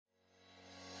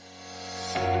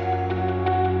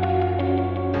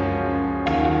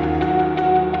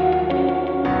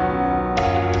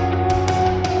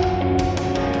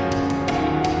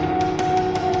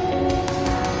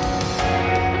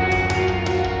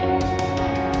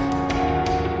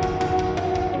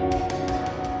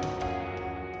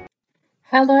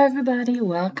Hello, everybody.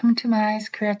 Welcome to my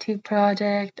creative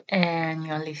project, and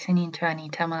you're listening to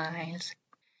Anita Miles.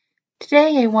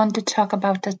 Today, I want to talk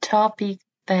about a topic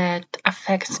that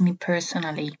affects me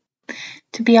personally.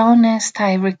 To be honest,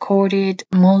 I recorded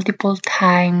multiple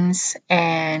times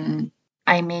and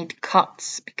I made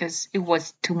cuts because it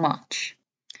was too much.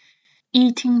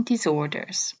 Eating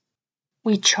disorders,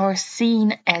 which are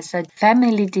seen as a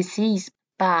family disease,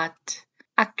 but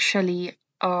actually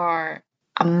are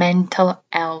a mental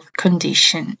health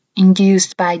condition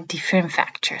induced by different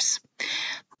factors.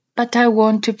 But I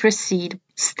want to proceed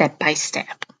step by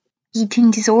step. Eating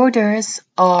disorders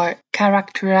are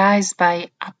characterized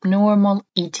by abnormal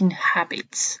eating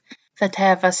habits that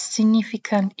have a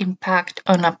significant impact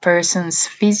on a person's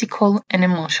physical and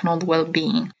emotional well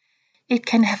being. It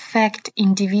can affect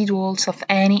individuals of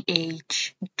any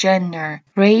age, gender,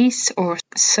 race, or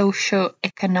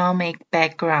socioeconomic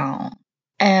background,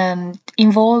 and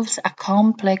involves a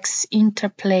complex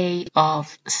interplay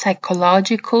of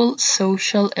psychological,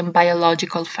 social, and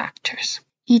biological factors.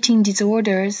 Eating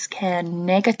disorders can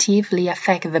negatively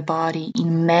affect the body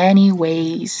in many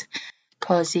ways,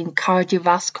 causing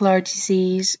cardiovascular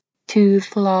disease,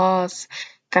 tooth loss,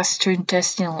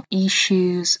 gastrointestinal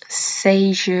issues,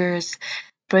 seizures,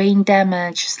 brain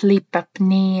damage, sleep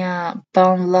apnea,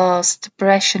 bone loss,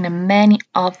 depression, and many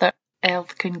other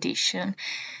health conditions.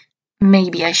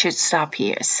 Maybe I should stop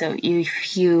here, so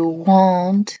if you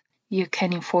want, you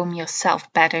can inform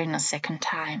yourself better in a second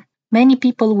time. Many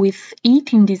people with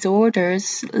eating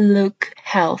disorders look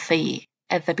healthy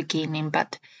at the beginning,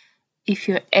 but if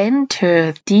you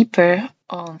enter deeper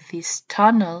on this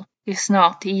tunnel, it's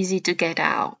not easy to get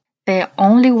out. The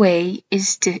only way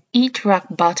is to hit rock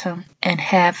bottom and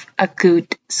have a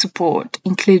good support,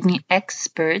 including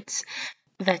experts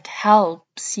that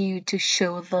helps you to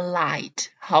show the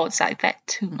light outside that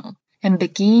tunnel and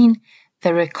begin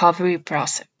the recovery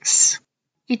process.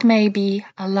 It may be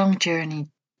a long journey,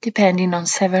 depending on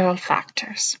several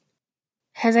factors.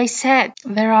 As I said,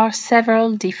 there are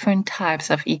several different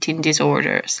types of eating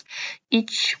disorders,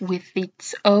 each with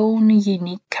its own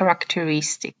unique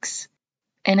characteristics.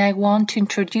 And I want to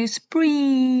introduce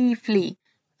briefly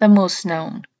the most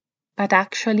known, but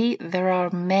actually there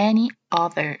are many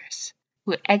others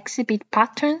who exhibit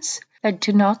patterns that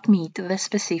do not meet the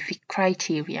specific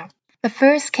criteria. The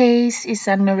first case is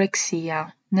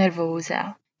anorexia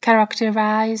nervosa,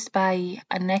 characterized by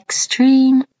an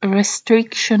extreme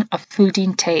restriction of food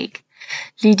intake,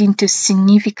 leading to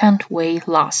significant weight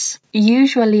loss.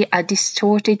 Usually, a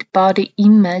distorted body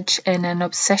image and an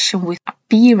obsession with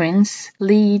appearance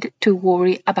lead to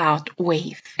worry about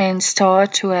weight and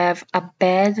start to have a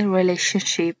bad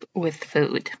relationship with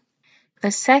food. The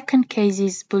second case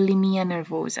is bulimia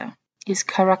nervosa. Is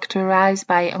characterized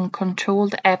by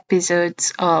uncontrolled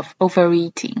episodes of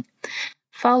overeating,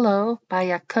 followed by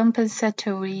a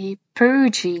compensatory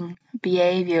purging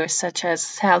behavior such as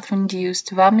self-induced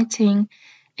vomiting,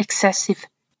 excessive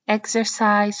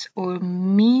exercise, or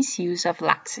misuse of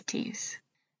laxatives.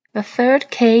 The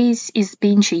third case is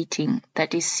binge eating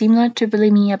that is similar to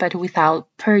bulimia but without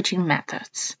purging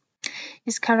methods.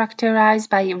 Is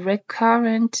characterized by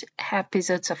recurrent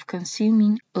episodes of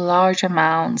consuming large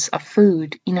amounts of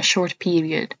food in a short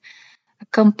period,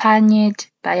 accompanied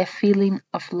by a feeling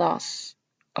of loss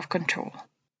of control.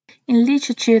 In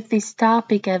literature, this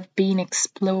topic has been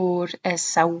explored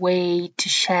as a way to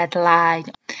shed light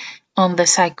on the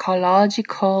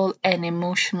psychological and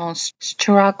emotional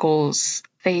struggles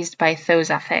faced by those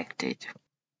affected.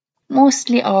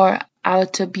 Mostly are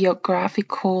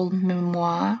autobiographical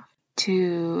memoirs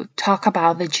to talk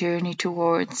about the journey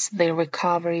towards their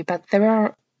recovery, but there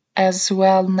are as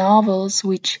well novels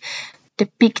which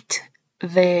depict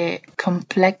the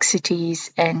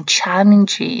complexities and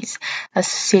challenges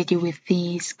associated with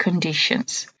these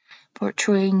conditions,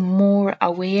 portraying more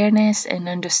awareness and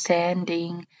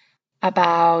understanding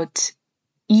about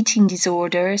eating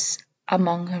disorders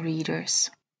among readers.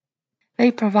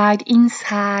 They provide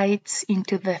insights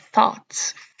into the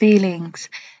thoughts, feelings,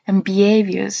 and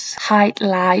behaviors,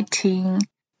 highlighting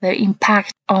their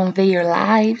impact on their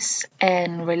lives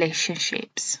and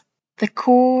relationships. The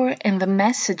core and the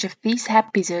message of this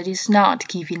episode is not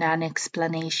giving an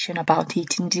explanation about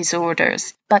eating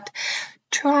disorders, but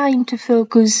trying to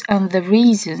focus on the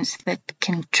reasons that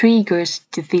can trigger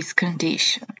to this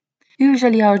condition.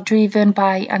 Usually are driven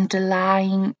by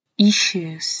underlying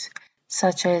issues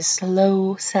such as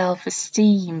low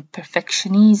self-esteem,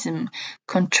 perfectionism,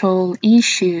 control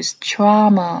issues,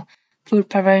 trauma, poor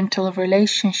parental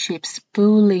relationships,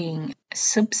 bullying,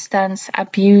 substance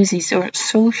abuses, or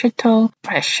societal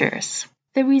pressures.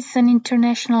 There is an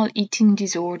International Eating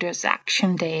Disorders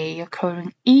Action Day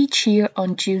occurring each year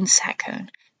on June 2nd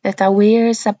that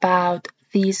awares about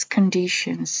these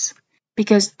conditions,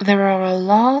 because there are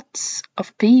lots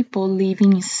of people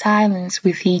living in silence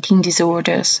with eating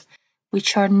disorders,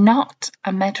 which are not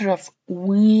a matter of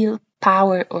will,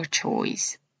 power, or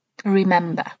choice.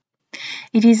 Remember,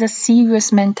 it is a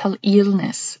serious mental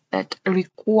illness that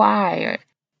requires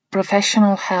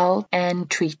professional help and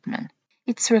treatment.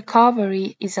 Its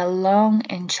recovery is a long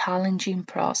and challenging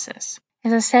process.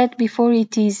 As I said before,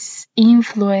 it is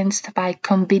influenced by a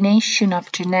combination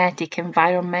of genetic,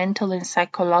 environmental, and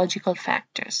psychological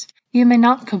factors. You may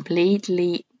not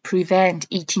completely prevent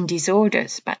eating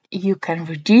disorders, but you can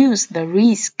reduce the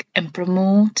risk and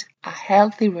promote a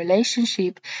healthy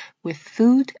relationship with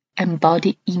food and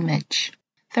body image.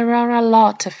 There are a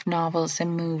lot of novels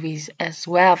and movies as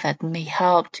well that may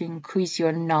help to increase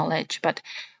your knowledge, but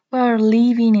we are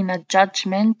living in a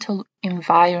judgmental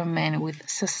environment with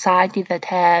society that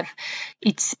have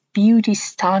its beauty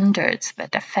standards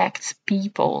that affects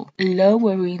people,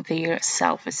 lowering their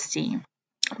self-esteem.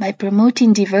 By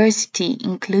promoting diversity,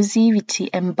 inclusivity,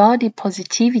 and body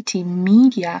positivity in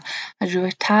media,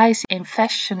 advertising, and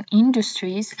fashion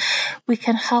industries, we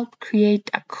can help create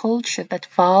a culture that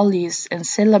values and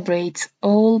celebrates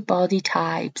all body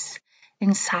types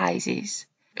and sizes.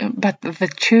 But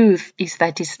the truth is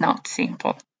that it's not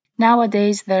simple.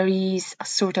 Nowadays, there is a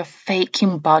sort of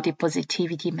faking body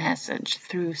positivity message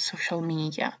through social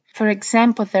media. For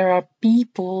example, there are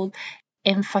people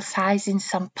emphasizing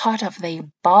some part of their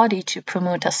body to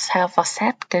promote a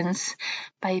self-acceptance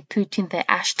by putting the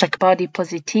hashtag body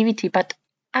positivity, but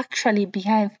actually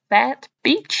behind that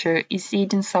picture is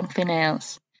hidden something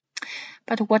else.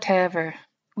 But whatever.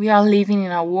 We are living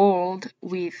in a world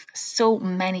with so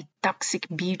many toxic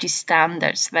beauty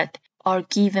standards that are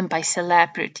given by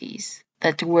celebrities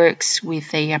that works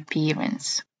with their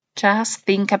appearance. Just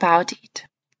think about it.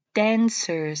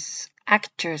 Dancers,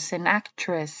 actors and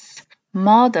actresses,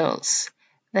 models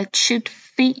that should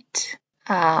fit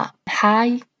a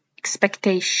high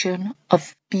expectation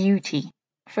of beauty.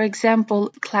 For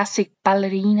example, classic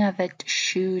ballerina that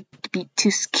should be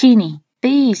too skinny.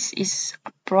 This is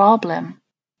a problem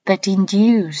that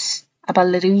induce a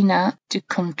ballerina to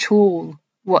control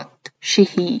what she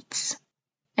eats.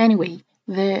 Anyway,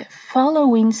 the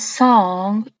following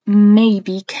song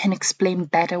maybe can explain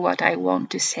better what I want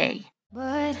to say.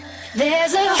 But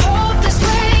there's a hope that's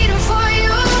waiting for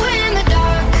you in the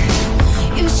dark.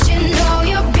 You should know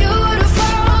you're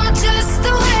beautiful just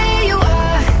the way you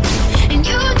are. And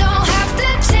you don't have to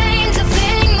change a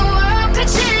thing, the world could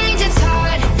change its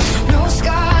heart. No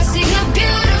scars, see you're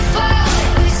beautiful.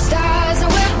 With stars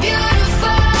and we're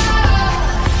beautiful.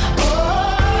 Oh.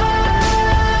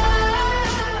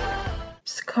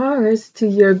 Scars to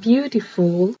You're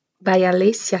Beautiful by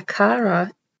Alessia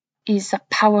Cara is a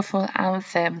powerful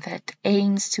anthem that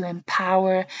aims to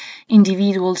empower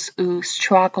individuals who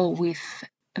struggle with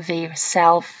their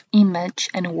self-image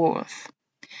and worth.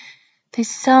 This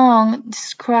song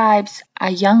describes a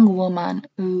young woman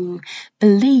who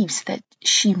believes that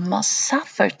she must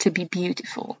suffer to be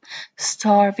beautiful,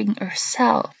 starving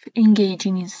herself,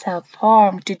 engaging in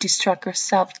self-harm to distract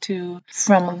herself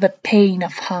from the pain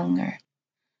of hunger.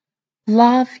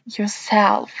 Love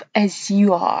yourself as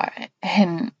you are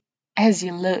and as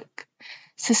you look.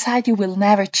 Society will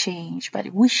never change, but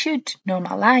we should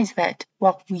normalize that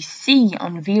what we see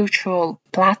on virtual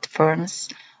platforms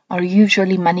are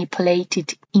usually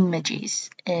manipulated images.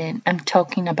 And I'm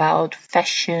talking about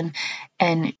fashion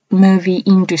and movie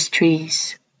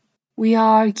industries. We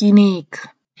are unique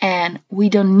and we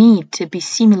don't need to be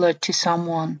similar to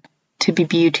someone to be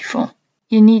beautiful.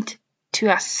 You need to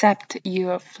accept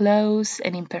your flaws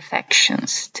and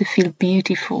imperfections, to feel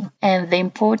beautiful, and the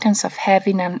importance of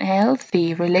having an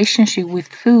healthy relationship with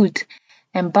food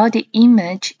and body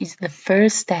image is the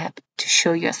first step to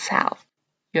show yourself,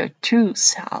 your true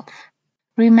self.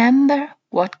 Remember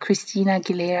what Christina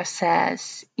Aguilera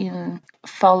says in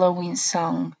following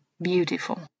song,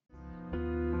 Beautiful.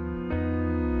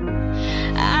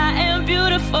 I am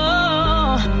beautiful,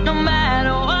 no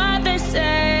matter what they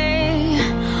say.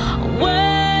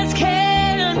 Words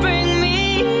can't bring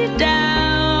me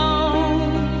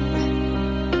down.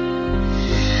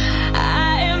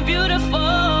 I am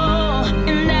beautiful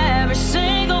in every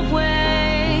single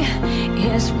way.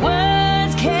 Yes,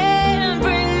 words can't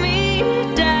bring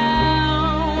me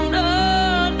down.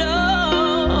 Oh,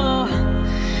 no.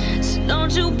 So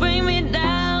don't you bring me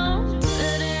down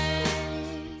today.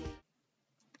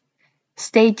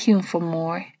 Stay tuned for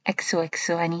more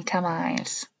XOXO Anita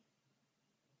Miles.